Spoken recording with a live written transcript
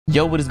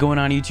Yo, what is going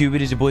on YouTube?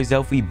 It is your boy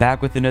Zelfie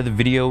back with another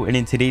video, and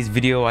in today's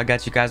video I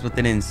got you guys with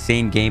an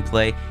insane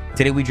gameplay.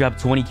 Today we dropped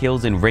 20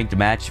 kills in ranked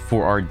match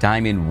for our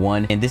Diamond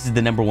 1, and this is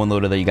the #1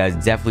 loader that you guys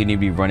definitely need to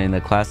be running.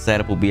 The class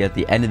setup will be at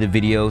the end of the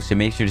video, so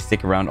make sure to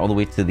stick around all the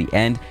way to the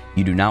end.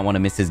 You do not want to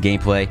miss this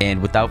gameplay,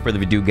 and without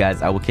further ado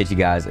guys, I will catch you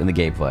guys in the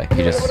gameplay.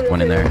 He just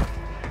went in there.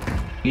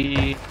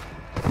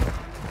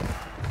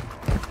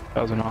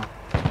 That was an off.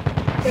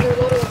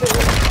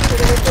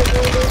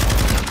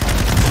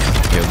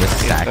 Yo, this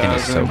sacking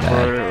is so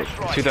bad.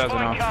 2000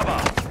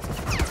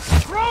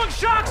 off. Wrong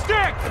shock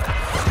stick!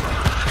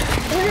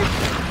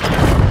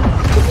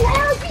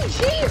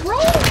 RPG, bro!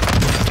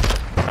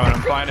 Oh, and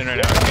I'm finding right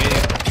now.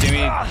 Give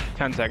me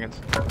 10 seconds.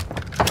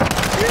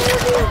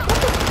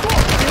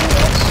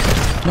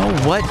 No,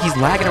 what? He's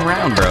lagging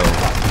around, bro.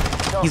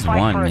 He's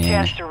one,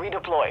 man. Bro,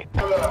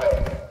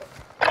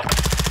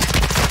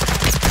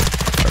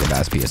 the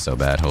SP is so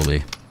bad.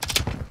 Holy.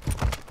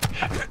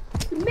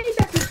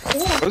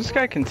 Why is this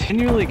guy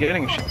continually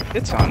getting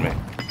hits on me?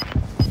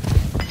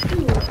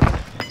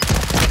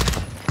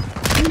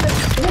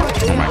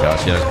 Oh my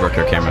gosh, yeah, this broke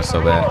your camera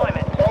so bad.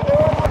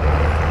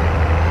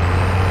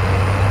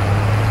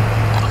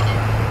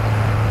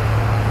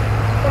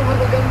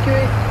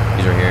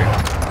 He's right here.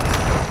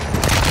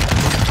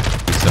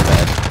 He's so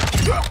bad.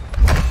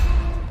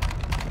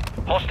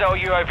 Hostile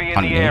UAV in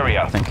On the me,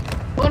 area. I think.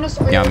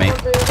 Yeah, on me.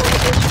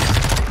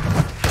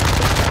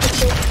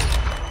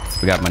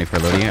 We got money for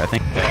loading, I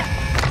think.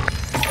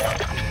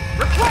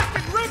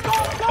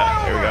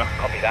 Here we go.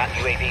 Copy that.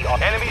 UAV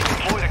on. Enemies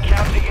deployed a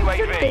counter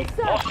UAV.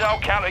 Hostile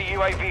counter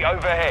UAV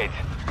overhead.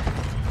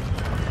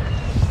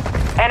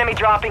 Enemy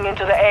dropping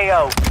into the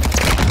AO.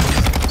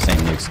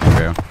 Same nuke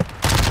scenario.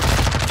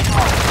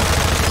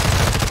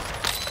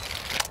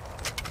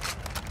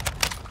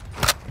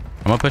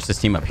 I'm gonna push this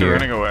team up You're here.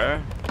 running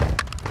away.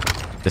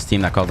 This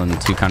team that called in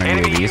 2 counter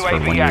Enemy UAVs for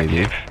 1 UAV.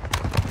 active.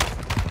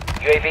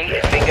 UAV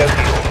is bingo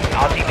fuel.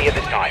 RTB at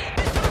this time.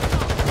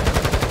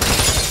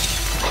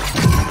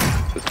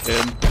 This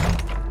kid.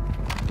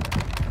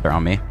 They're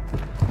on me.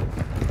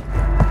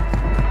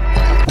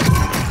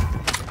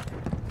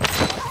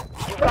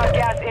 You've got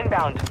gas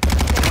inbound.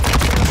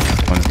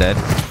 One's dead.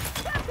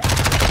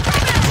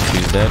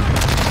 He's dead.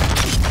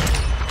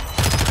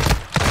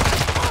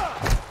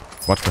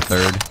 Watch the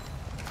third.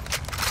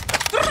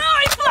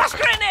 Flash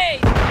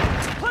grenade!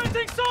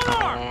 Planting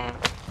sonar!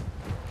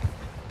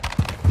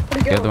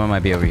 The other one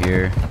might be over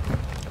here.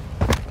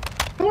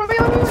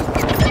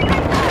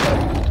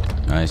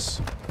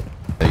 Nice.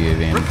 The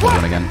UAV and the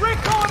one again.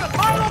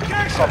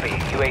 Copy.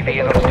 UAV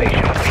is on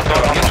station.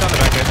 He's on the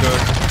back edge.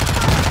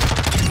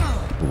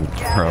 Ooh,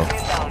 bro.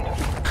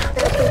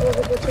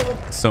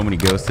 So many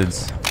ghosteds.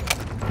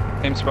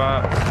 Same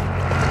spot.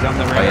 Down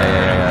the Oh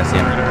yeah, I see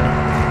him.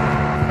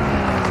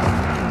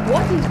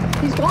 What?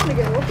 He's gone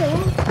again. What the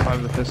hell? Five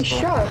the He's pistol.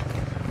 shot.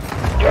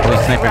 Oh,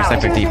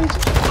 sniper deep.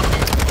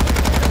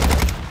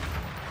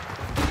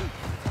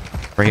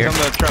 Right here. He's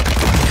on the truck.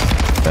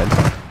 Dead.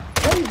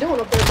 What are you doing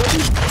up there,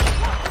 buddy?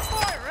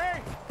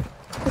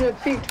 In a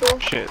peak, bro.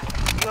 Shit.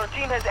 Your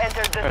team has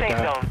entered the Okay. safe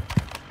zone.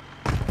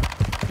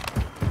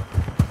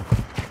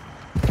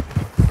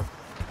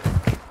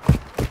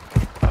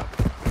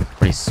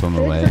 Pretty swim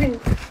away.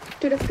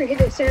 Dude, I freaking hit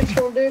that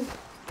sandstorm, dude.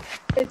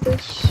 Hit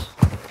this.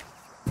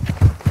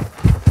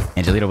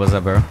 Angelito, what's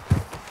up, bro?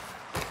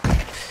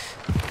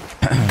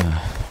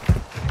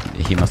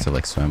 He must have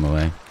like swam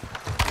away.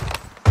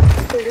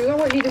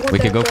 We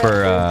could go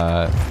for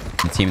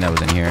the team that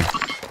was in here.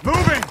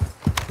 Moving!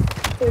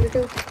 There we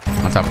go.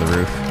 On top of the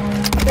roof.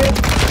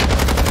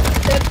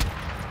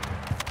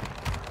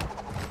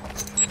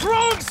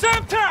 Throwing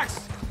Semtex!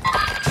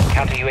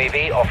 Counter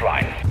UAV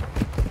offline.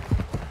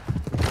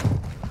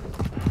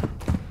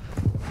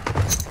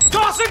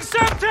 Tossing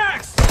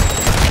Semtex!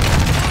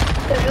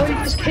 The hell, you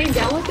just came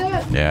down like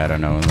that? Yeah, I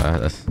don't know.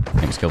 That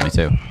thing's killed me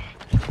too.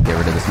 Get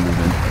rid of this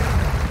movement.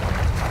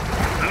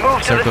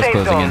 Move to the Circle's safe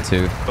closing zone. in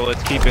too. But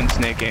let's keep in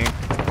snaking.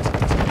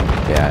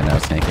 Yeah, I know,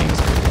 snaking.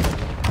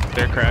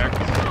 They're cracked.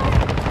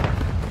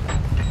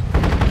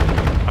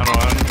 On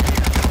one.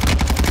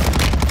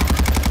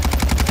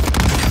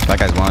 That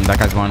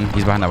guy's one.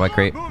 He's behind that white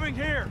crate. Moving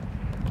here.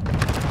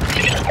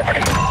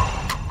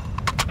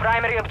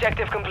 Primary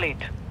objective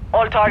complete.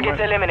 All targets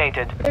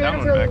eliminated. That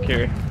one's back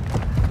here.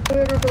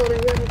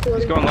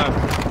 He's going left.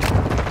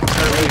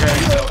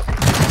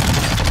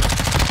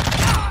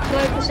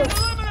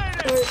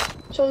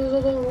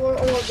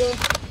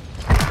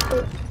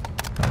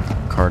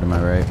 Car to my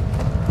right.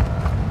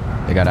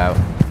 They got out.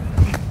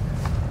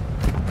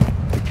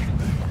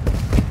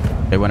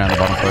 They went out the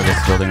bottom floor of this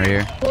building right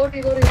here.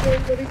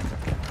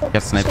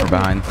 Got sniped from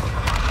behind.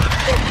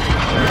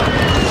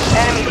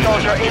 Enemy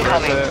soldier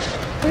incoming.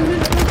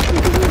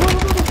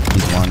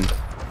 He's one.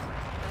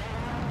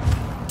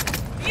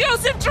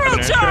 Using drill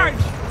charge!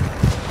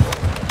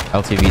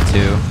 LTV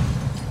 2.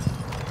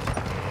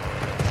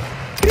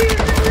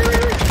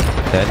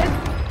 Dead.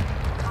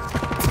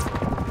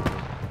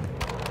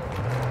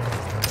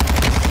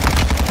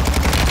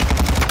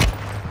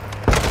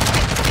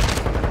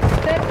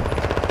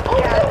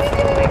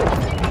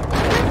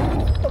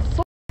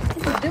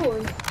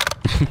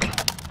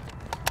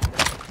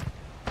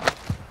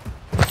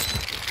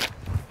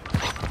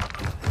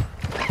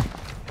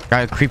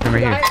 Guy creeping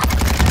right here.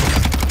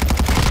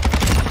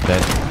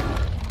 Dead.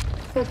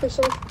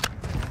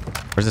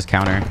 Where's this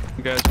counter?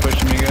 You guys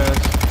pushing me, guys.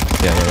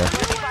 Yeah.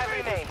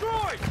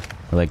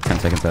 We're like 10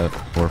 seconds out.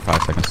 4 or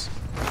 5 seconds.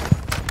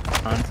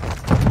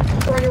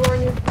 Where are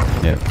you?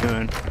 Yeah.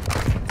 Doing.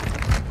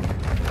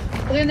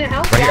 Are they in the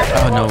house? Right here.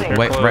 Oh no,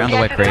 right on the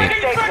white crate.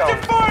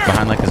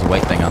 Behind like this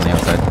white thing on the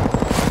outside.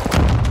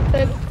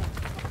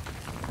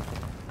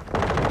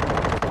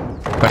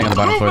 Fighting on the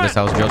bottom floor of this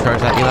house. Drill charge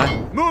that, Eli?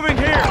 Moving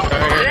here.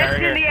 Right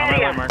here. On my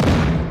landmark.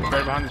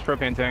 Right behind this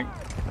propane tank.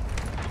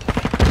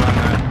 Behind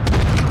that.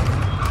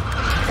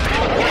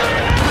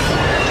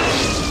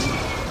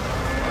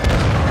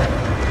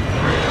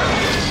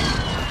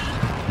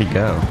 Where'd he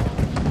go?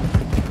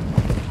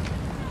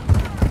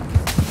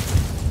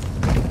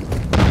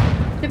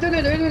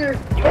 They're in there.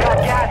 You got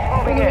gas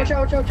moving in. Watch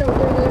out. They're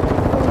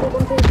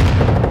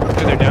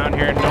Dude, they're down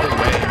here. No way,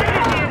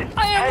 man. I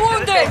am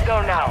wounded.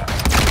 Go now.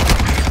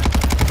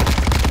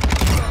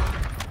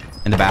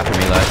 In the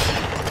bathroom, Eli.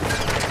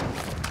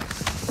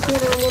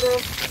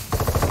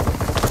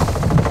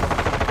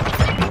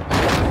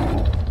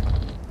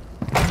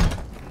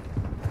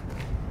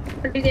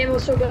 These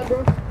ammo's so bad,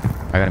 bro.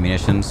 I got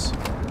munitions.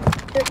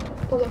 Here,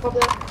 pop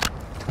that.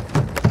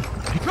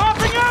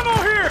 Dropping ammo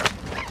here.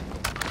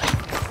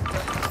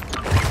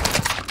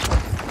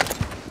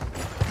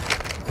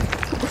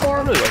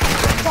 Farm.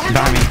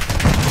 Behind me.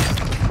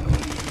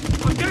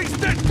 I'm getting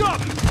stitched up.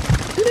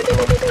 Dude.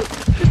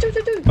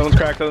 That one's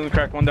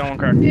cracked. One down, one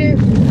cracked. Yeah.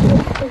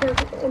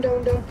 I'm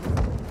down.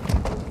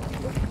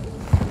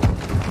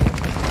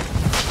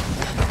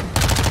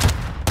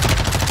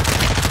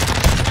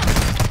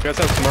 You guys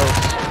have smokes.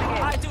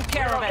 I do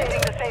care of it.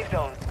 The safe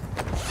zone.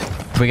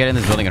 Can we get in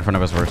this building in front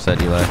of us where it said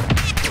Eli?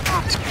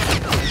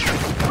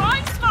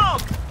 Throwing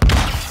smoke.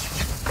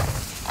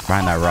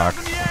 Behind that rock.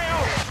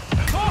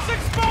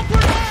 Tossing smoke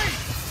grenade.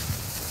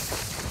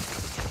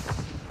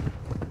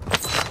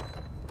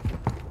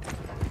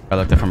 I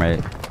looked it from my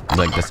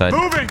like this side.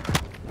 Moving.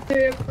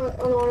 Yeah,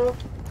 no.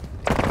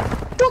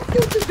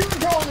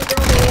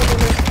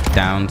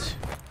 Downed.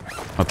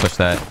 I'll push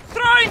that.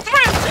 Throwing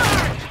thrill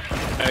charge.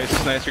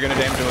 Nice. You're gonna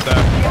damage him with that.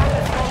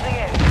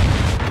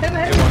 Hit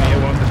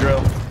one with the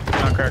drill.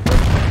 Not cracked.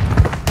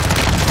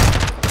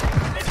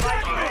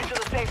 Advise you to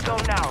the safe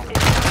zone now.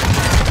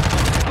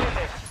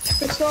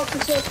 Good stuff.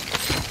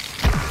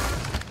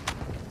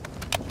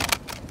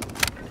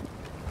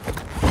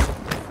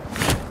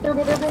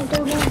 Turbo.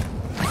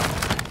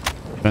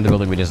 We're in the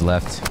building we just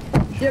left.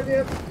 Yep.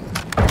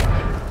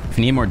 If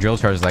you need more drill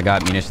charges, I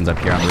got munitions up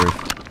here on the roof.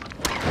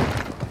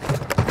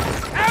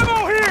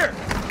 Ammo here.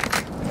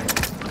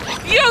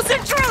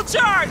 Using drill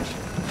charge.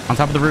 On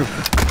top of the roof.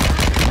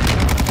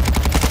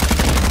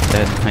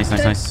 Dead. Nice.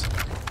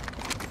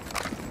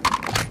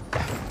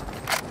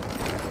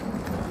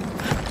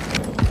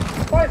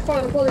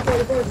 Fire.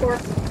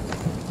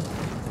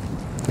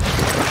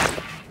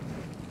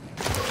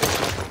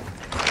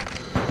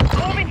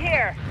 Moving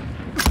here.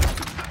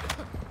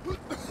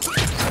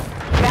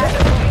 Gas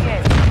moving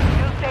in.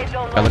 Use safe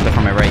zone. I looked up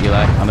from my right,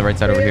 Eli. On the right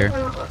side over here.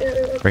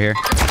 Right here.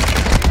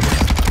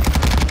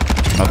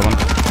 Another one.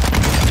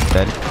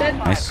 Dead.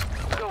 Nice.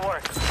 Good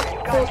work. You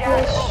got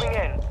gas moving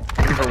in.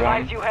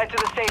 Advise you head to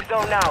the safe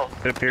zone now.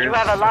 It appears. You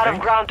have a lot of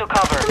ground to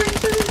cover.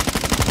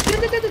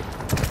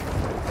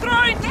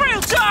 Throwing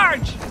thrill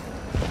charge.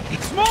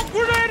 Smoke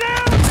grenade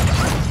out.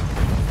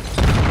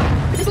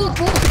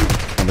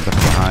 I looked up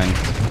from behind.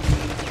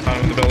 I'm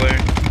in the building.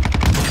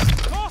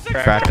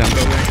 Cracked him.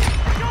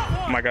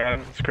 Oh my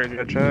god, it's crazy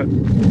headshot.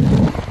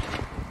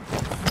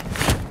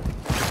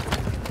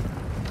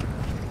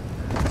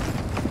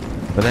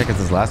 Where the heck is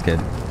this last kid?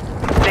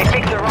 They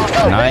fixed the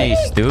wrong.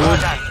 Nice, dude.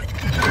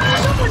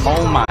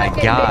 Oh my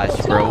gosh,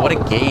 bro. What a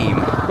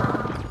game.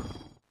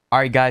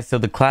 Alright guys, so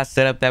the class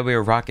setup that we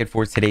are rocking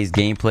for today's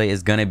gameplay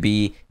is going to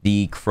be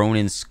the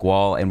Cronin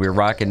Squall, and we're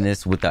rocking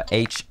this with the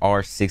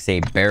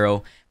HR-6A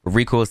barrel. For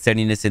recoil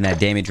steadiness in that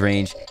damage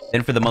range.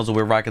 Then for the muzzle,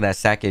 we're rocking that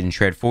Sacket and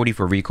Shred 40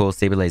 for recoil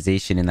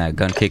stabilization in that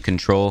gun kick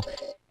control.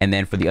 And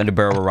then for the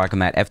underbarrel, we're rocking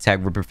that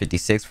F-Tag Ripper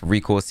 56 for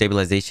recoil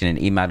stabilization and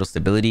aim-idle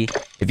stability.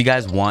 If you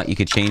guys want, you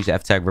could change the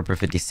F-Tag Ripper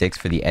 56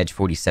 for the Edge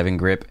 47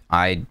 grip.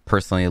 I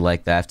personally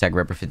like the F-Tag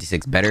Ripper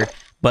 56 better,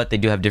 but they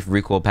do have different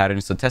recoil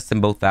patterns, so test them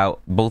both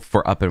out, both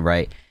for up and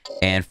right.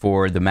 And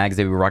for the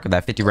magazine, we're rocking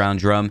that 50-round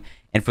drum.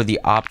 And for the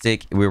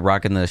optic, we're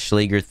rocking the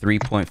Schlager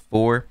 3.4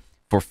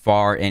 for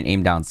far and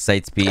aim down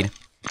sight speed.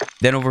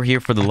 Then over here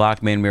for the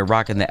Lockman, we're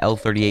rocking the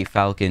L38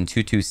 Falcon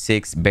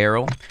 226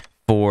 barrel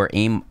for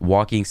aim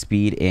walking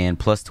speed and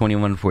plus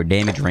 21 for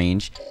damage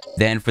range.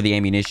 Then for the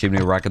ammunition,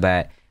 we're rocking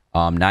that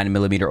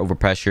 9mm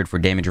overpressured for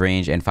damage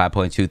range and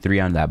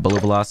 5.23 on that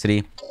bullet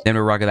velocity. Then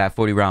we're rocking that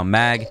 40-round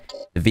mag,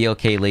 the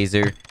VLK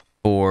laser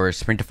for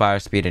sprint to fire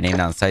speed and aim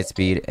down sight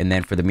speed. And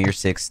then for the Mirror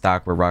 6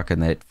 stock, we're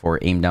rocking it for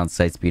aim down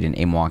sight speed and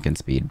aim walking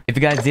speed. If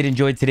you guys did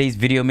enjoy today's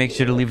video, make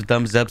sure to leave a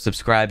thumbs up,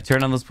 subscribe,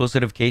 turn on those post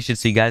notifications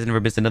so you guys never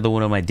miss another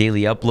one of my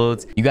daily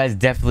uploads. You guys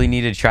definitely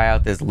need to try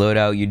out this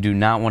loadout. You do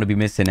not want to be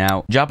missing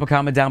out. Drop a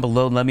comment down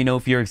below and let me know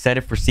if you're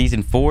excited for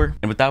season 4.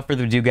 And without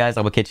further ado, guys,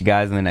 I will catch you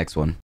guys in the next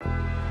one.